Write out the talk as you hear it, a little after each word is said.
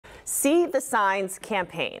See the Signs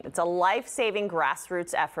campaign. It's a life-saving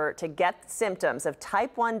grassroots effort to get symptoms of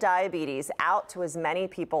type 1 diabetes out to as many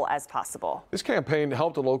people as possible. This campaign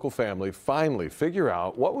helped a local family finally figure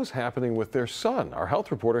out what was happening with their son. Our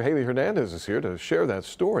health reporter Haley Hernandez is here to share that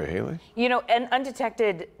story. Haley. You know, and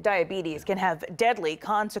undetected diabetes can have deadly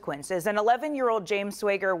consequences. And 11-year-old James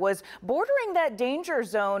Sweger was bordering that danger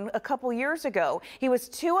zone a couple years ago. He was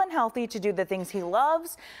too unhealthy to do the things he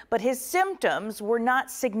loves, but his symptoms were not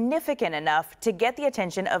significant enough to get the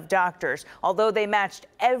attention of doctors, although they matched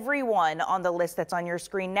everyone on the list that's on your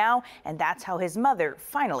screen now, and that's how his mother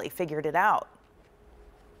finally figured it out.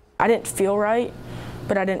 I didn't feel right,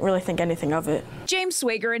 but I didn't really think anything of it. James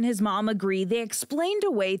Sweger and his mom agree. They explained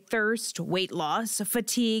away thirst, weight loss,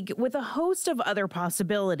 fatigue, with a host of other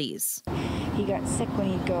possibilities. He got sick when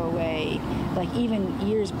he'd go away, like even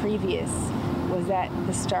years previous. Was that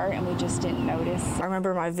the start and we just didn't notice? I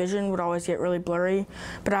remember my vision would always get really blurry,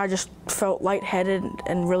 but I just felt lightheaded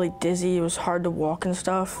and really dizzy. It was hard to walk and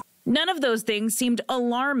stuff. None of those things seemed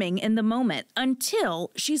alarming in the moment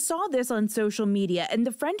until she saw this on social media, and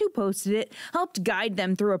the friend who posted it helped guide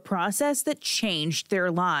them through a process that changed their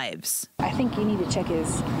lives. I think you need to check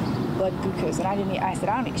his blood glucose, and I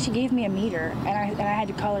said, she gave me a meter, and I had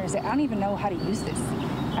to call her and say, I don't even know how to use this.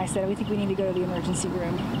 I said, we think we need to go to the emergency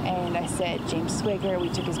room. And I said, James Sweger, we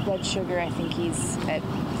took his blood sugar. I think he's at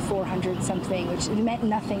 400 something, which meant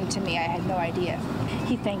nothing to me. I had no idea.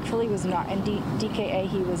 He thankfully was not in DKA.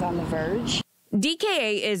 He was on the verge.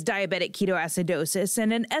 DKA is diabetic ketoacidosis,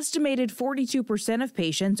 and an estimated 42% of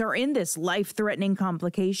patients are in this life-threatening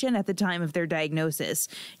complication at the time of their diagnosis.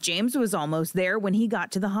 James was almost there when he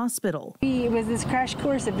got to the hospital. It was this crash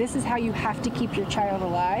course of this is how you have to keep your child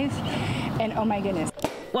alive, and oh my goodness.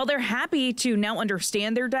 While they're happy to now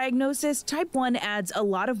understand their diagnosis, type 1 adds a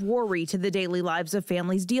lot of worry to the daily lives of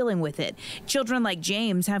families dealing with it. Children like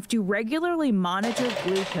James have to regularly monitor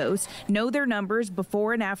glucose, know their numbers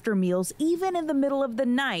before and after meals, even in the middle of the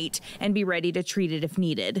night, and be ready to treat it if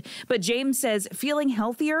needed. But James says feeling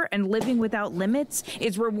healthier and living without limits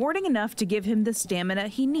is rewarding enough to give him the stamina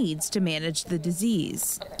he needs to manage the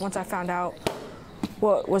disease. Once I found out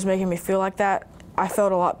what was making me feel like that, I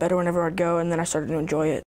felt a lot better whenever I'd go, and then I started to enjoy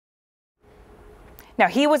it. Now,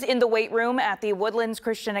 he was in the weight room at the Woodlands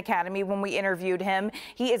Christian Academy when we interviewed him.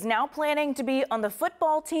 He is now planning to be on the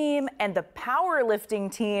football team and the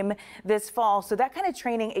powerlifting team this fall. So that kind of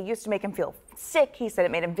training, it used to make him feel sick. He said it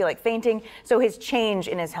made him feel like fainting. So his change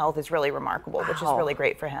in his health is really remarkable, which is really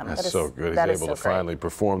great for him. That's so good. He's able to finally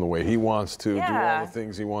perform the way he wants to, do all the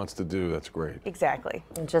things he wants to do. That's great. Exactly.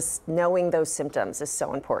 And just knowing those symptoms is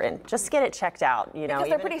so important. Just get it checked out, you know. Because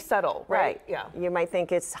they're pretty subtle, right? Yeah. You might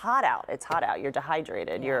think it's hot out. It's hot out. You're dehydrated.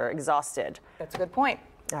 You're exhausted. That's a good point.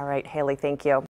 All right, Haley, thank you.